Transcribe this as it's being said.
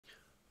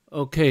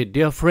Okay,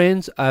 dear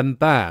friends, I'm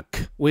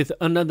back with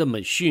another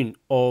machine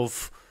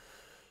of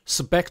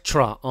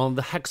Spectra on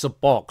the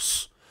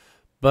Hackthebox.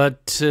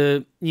 But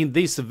in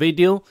this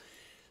video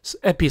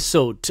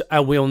episode, I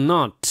will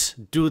not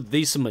do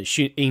this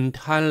machine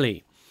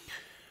entirely.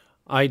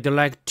 I'd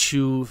like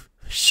to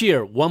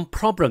share one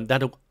problem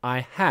that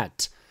I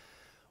had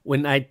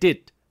when I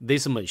did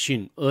this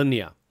machine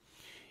earlier,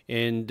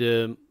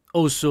 and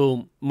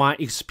also my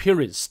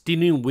experience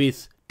dealing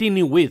with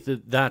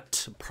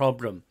that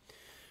problem.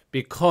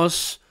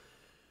 Because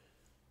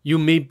you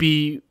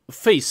may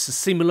face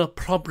similar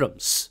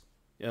problems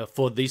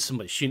for this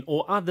machine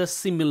or other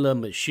similar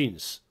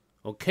machines.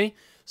 Okay,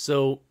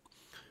 so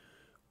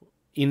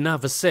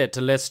enough said,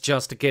 let's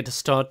just get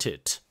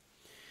started.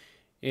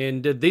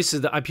 And this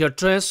is the IP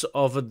address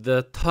of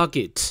the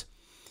target.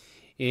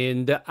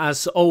 And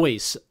as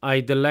always,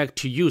 I'd like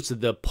to use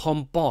the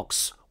POM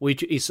box,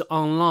 which is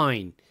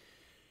online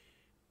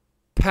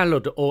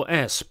Palette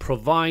OS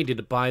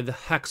provided by the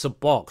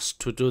Hackthebox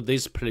to do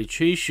this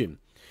penetration.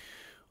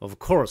 Of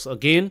course,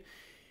 again,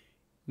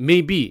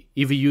 maybe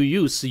if you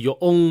use your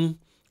own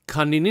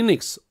Kali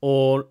Linux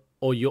or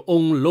your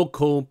own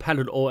local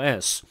Palette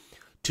OS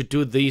to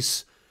do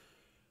this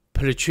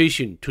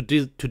penetration, to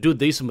do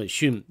this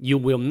machine, you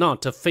will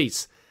not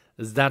face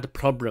that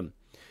problem.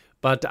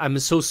 But I'm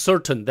so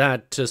certain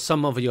that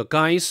some of you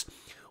guys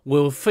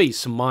will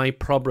face my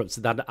problems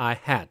that I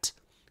had.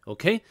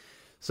 Okay?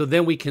 So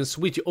then we can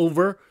switch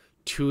over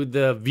to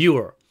the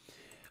viewer.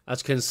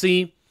 As you can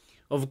see,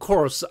 of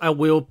course, I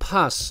will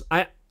go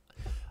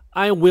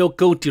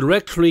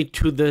directly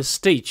to the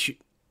stage,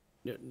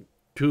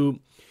 to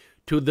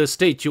the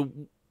stage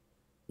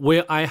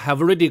where I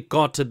have already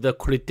got the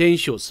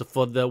credentials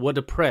for the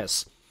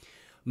WordPress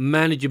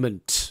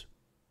management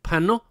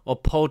panel or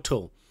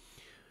portal.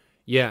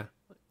 Yeah,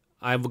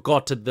 I've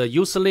got the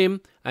username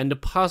and the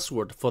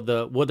password for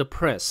the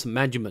WordPress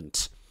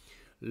management.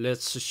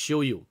 Let's show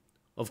you.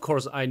 Of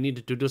course, I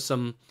need to do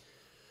some,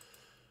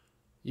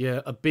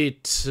 a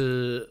bit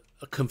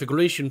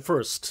configuration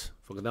first.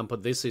 For example,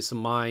 this is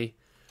my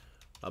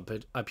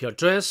IP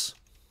address.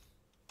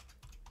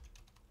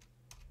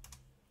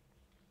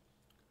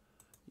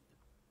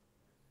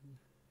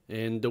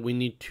 And we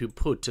need to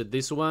put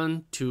this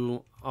one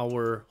to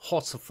our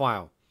host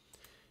file.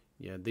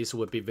 Yeah, this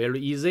will be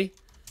very easy.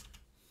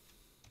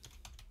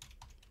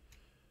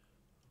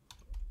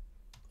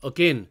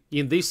 Again,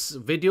 in this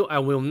video, I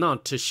will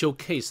not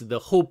showcase the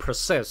whole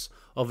process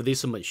of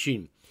this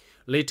machine.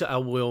 Later, I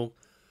will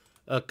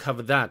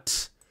cover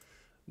that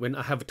when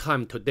I have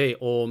time today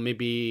or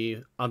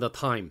maybe other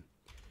time.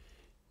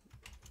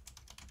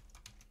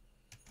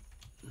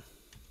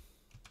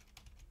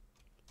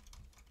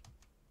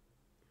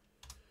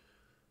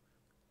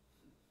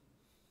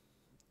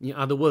 In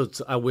other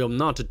words, I will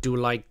not do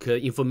like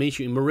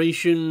information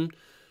enumeration,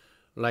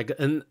 like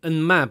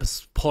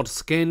nmap port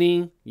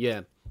scanning.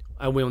 Yeah.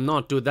 I will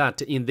not do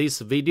that in this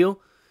video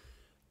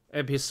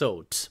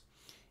episode.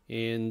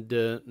 And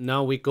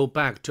now we go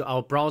back to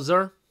our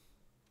browser.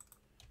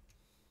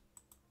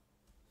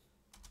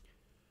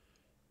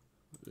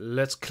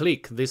 Let's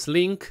click this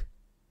link.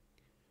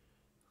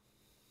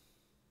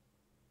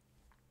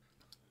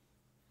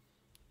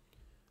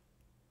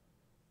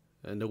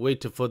 And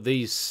wait for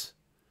this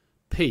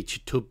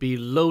page to be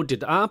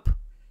loaded up.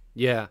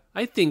 Yeah,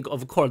 I think,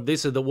 of course,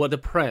 this is the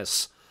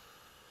WordPress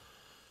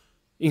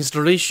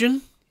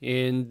installation.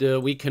 And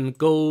we can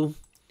go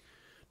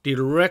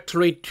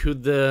directly to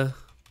the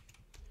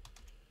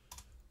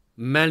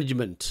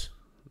management,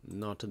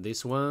 not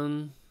this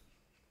one.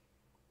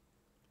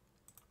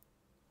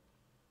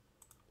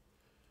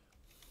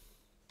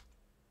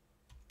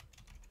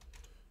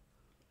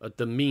 At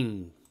the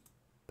main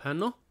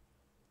panel.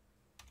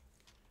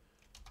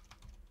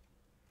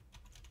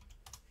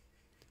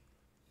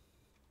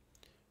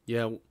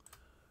 Yeah.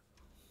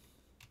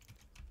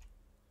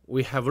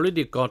 We have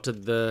already got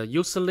the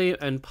username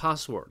and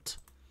password.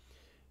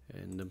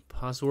 And the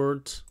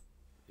password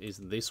is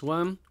this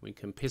one. We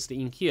can paste it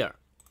in here.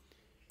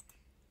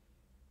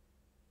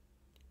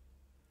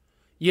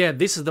 Yeah,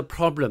 this is the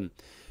problem.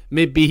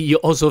 Maybe you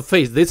also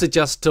face. This is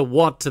just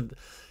what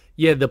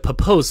the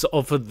purpose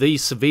of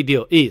this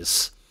video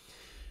is.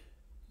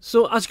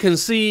 So as you can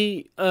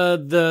see,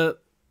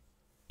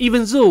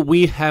 even though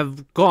we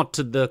have got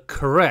the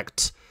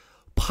correct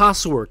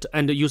password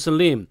and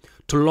username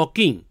to log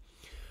in,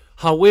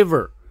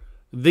 however,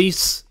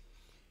 this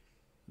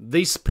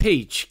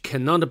page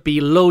cannot be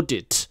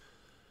loaded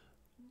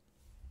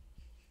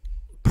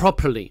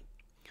properly.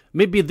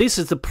 Maybe this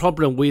is the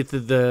problem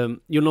with the,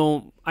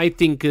 I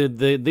think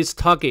this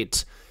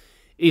target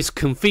is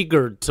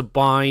configured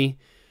by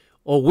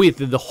or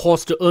with the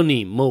host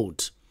only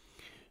mode,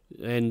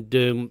 and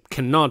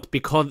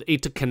because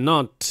it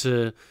cannot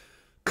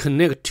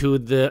connect to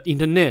the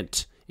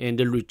internet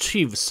and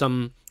retrieve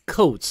some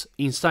codes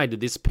inside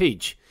this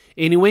page.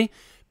 Anyway,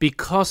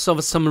 because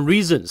of some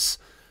reasons,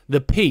 the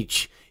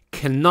page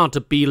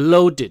cannot be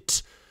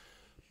loaded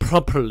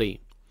properly.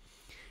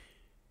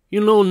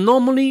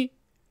 Normally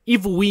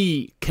if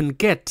we can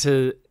get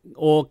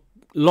or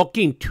log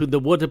into the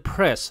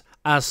WordPress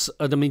as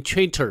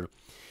administrator.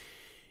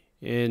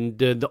 And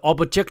the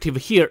objective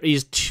here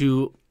is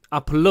to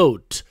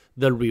upload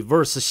the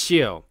reverse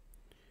shell,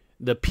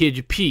 the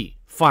PHP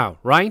file,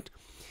 right?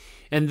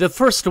 And the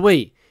first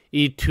way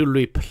is to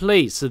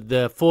replace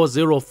the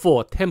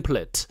 404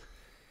 template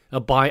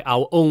by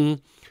our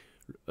own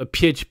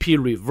PHP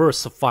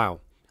reverse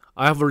file.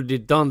 I've already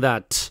done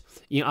that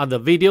in other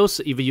videos.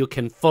 If you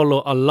can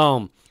follow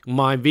along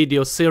my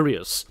video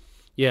series,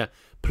 yeah,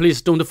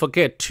 please don't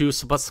forget to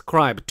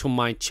subscribe to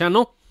my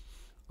channel.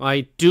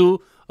 I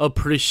do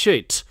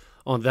appreciate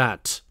on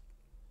that.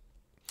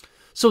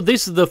 So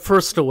this is the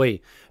first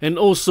way. And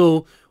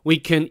also we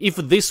can, if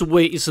this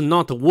way is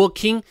not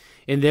working,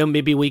 and then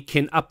maybe we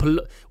can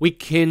upload, we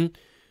can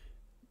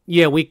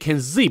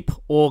zip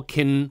or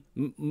can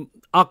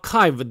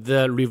archive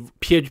the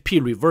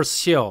PHP reverse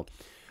shell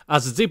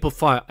as a zip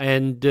file,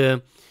 and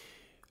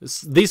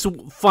this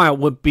file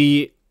will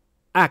be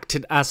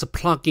acted as a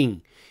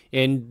plugin,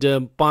 and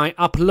by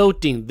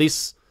uploading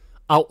this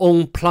our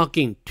own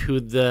plugin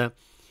to the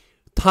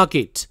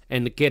target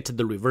and get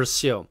the reverse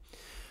shell.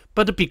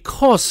 But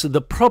because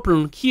the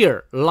problem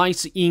here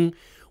lies in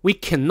we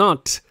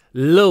cannot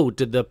load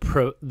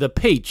the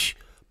page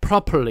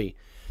properly.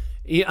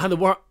 In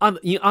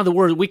other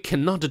words, we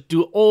cannot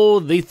do all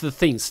these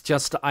things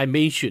just I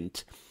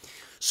mentioned.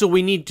 So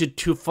we need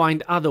to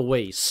find other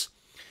ways.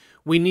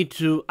 We need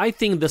to, I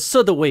think the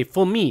third way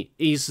for me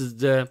is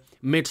the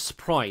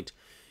Metasploit.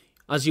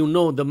 As you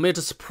know, the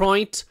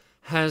Metasploit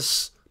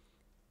has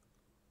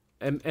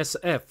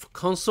MSF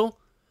console,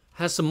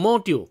 has a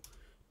module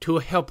to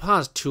help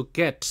us to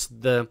get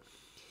the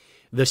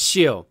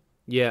shell,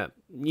 yeah,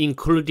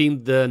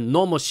 including the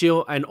normal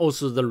shell and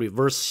also the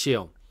reverse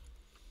shell.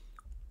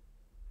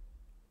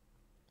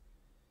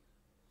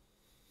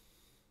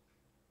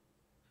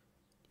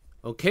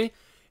 Okay,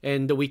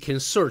 and we can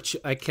search.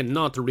 I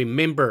cannot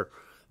remember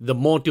the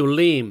module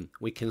name.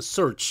 We can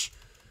search.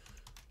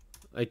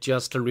 I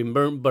just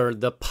remember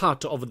the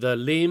part of the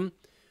name,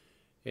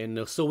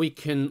 and so we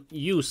can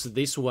use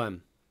this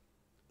one.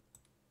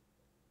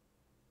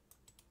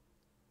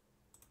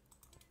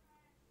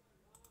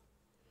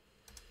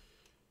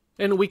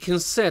 And we can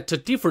set a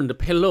different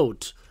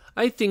payload.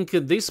 I think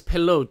this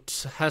payload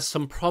has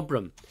some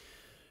problem,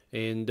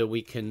 and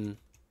we can,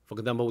 for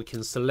example, we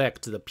can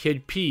select the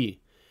PHP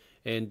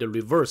and the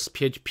reverse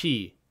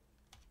PHP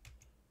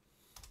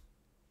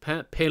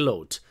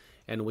payload,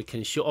 and we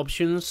can show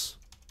options,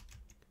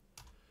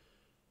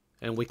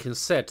 and we can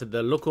set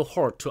the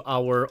localhost to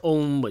our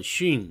own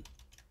machine,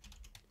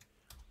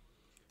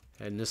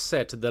 and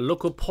set the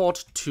local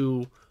port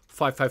to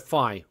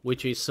 555,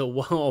 which is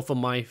one of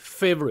my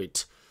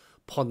favorite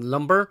port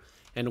number,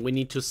 and we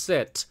need to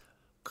set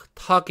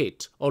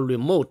target or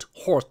remote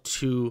host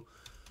to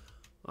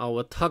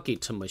our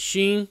target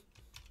machine,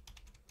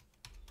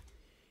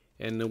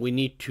 and we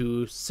need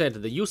to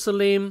set the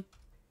username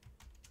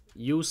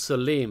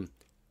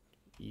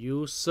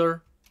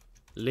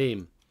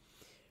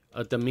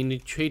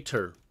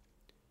administrator.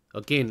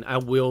 Again, I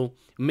will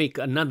make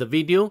another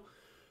video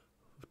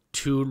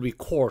to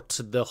record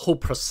the whole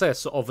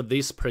process of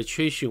this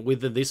preparation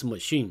with this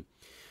machine.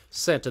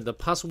 Set the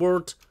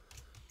password,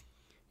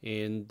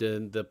 and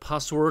the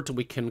password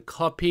we can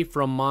copy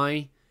from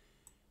my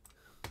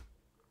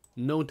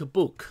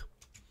notebook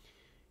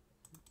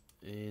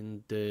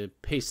and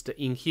paste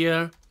in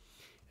here.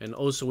 And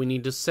also we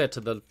need to set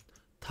the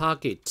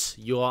target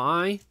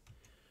URI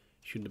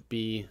should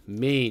be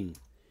main,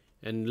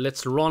 and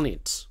let's run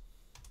it.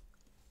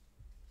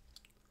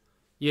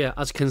 Yeah,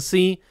 as you can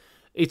see,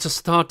 it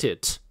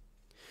started.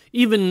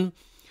 Even,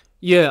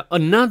 yeah,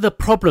 another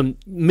problem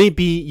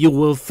maybe you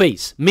will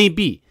face,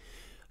 maybe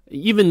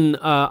even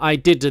I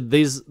did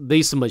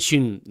this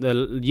machine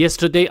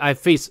yesterday. I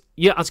faced,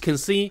 yeah, as you can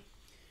see,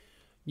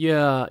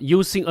 yeah,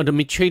 using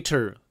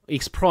administrator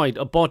exploit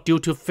abort due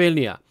to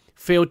failure,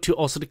 failed to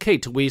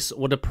authenticate with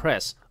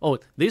WordPress. Oh,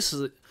 this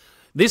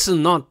is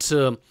not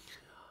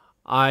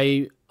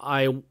I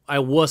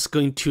was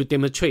going to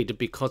demonstrate,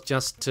 because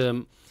just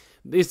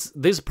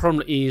this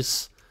problem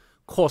is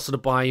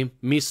caused by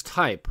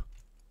mistype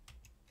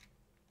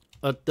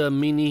at the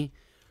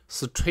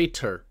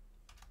administrator,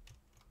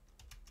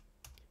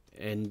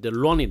 and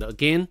run it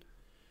again.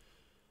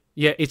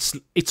 Yeah, it's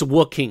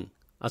working,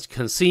 as you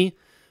can see.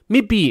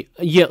 Maybe,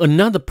 yeah,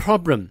 another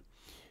problem,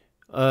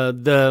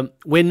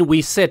 when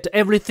we set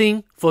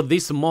everything for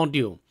this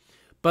module,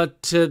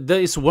 but there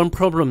is one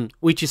problem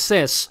which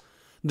says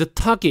the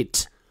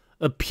target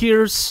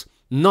appears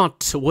not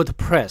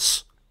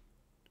WordPress,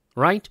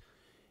 right?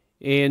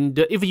 And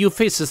if you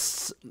face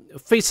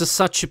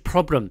such a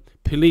problem,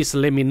 please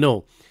let me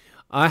know.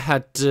 I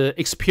have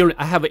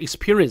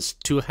experience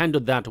to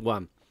handle that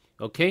one.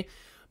 Okay,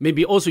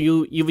 maybe also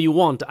if you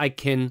want, I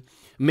can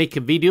make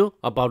a video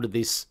about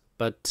this.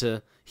 But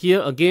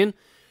here again,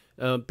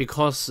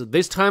 because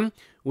this time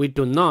we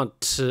do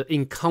not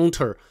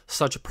encounter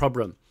such a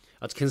problem.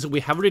 As you can see, we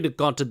have already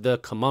got the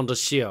command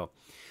shell.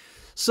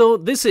 So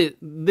this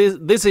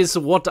is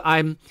what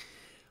I'm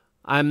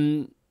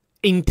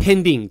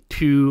intending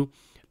to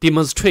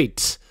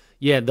demonstrate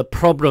the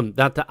problem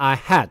that I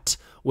had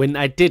when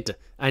I did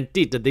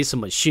this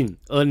machine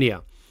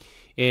earlier,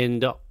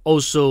 and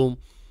also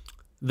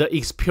the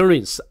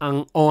experience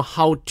on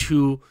how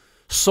to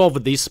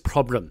solve this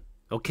problem.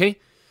 Okay,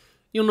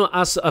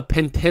 as a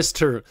pen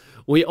tester,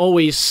 we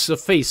always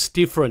face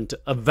different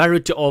a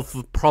variety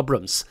of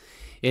problems,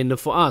 and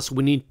for us,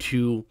 we need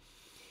to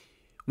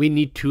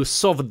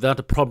solve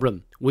that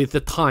problem with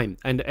the time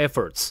and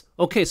efforts.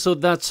 Okay, so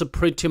that's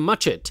pretty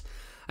much it.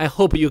 I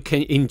hope you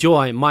can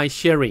enjoy my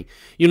sharing.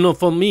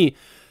 For me,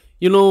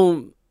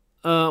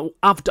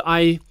 after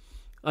I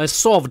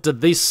solved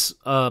this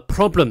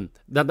problem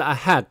that I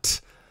had,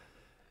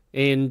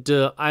 and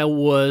I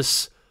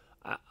was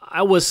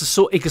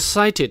so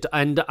excited,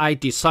 and I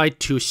decided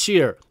to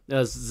share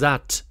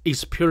that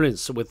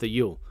experience with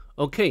you.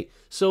 Okay,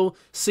 so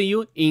see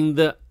you in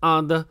the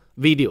other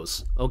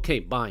videos. Okay,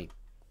 bye.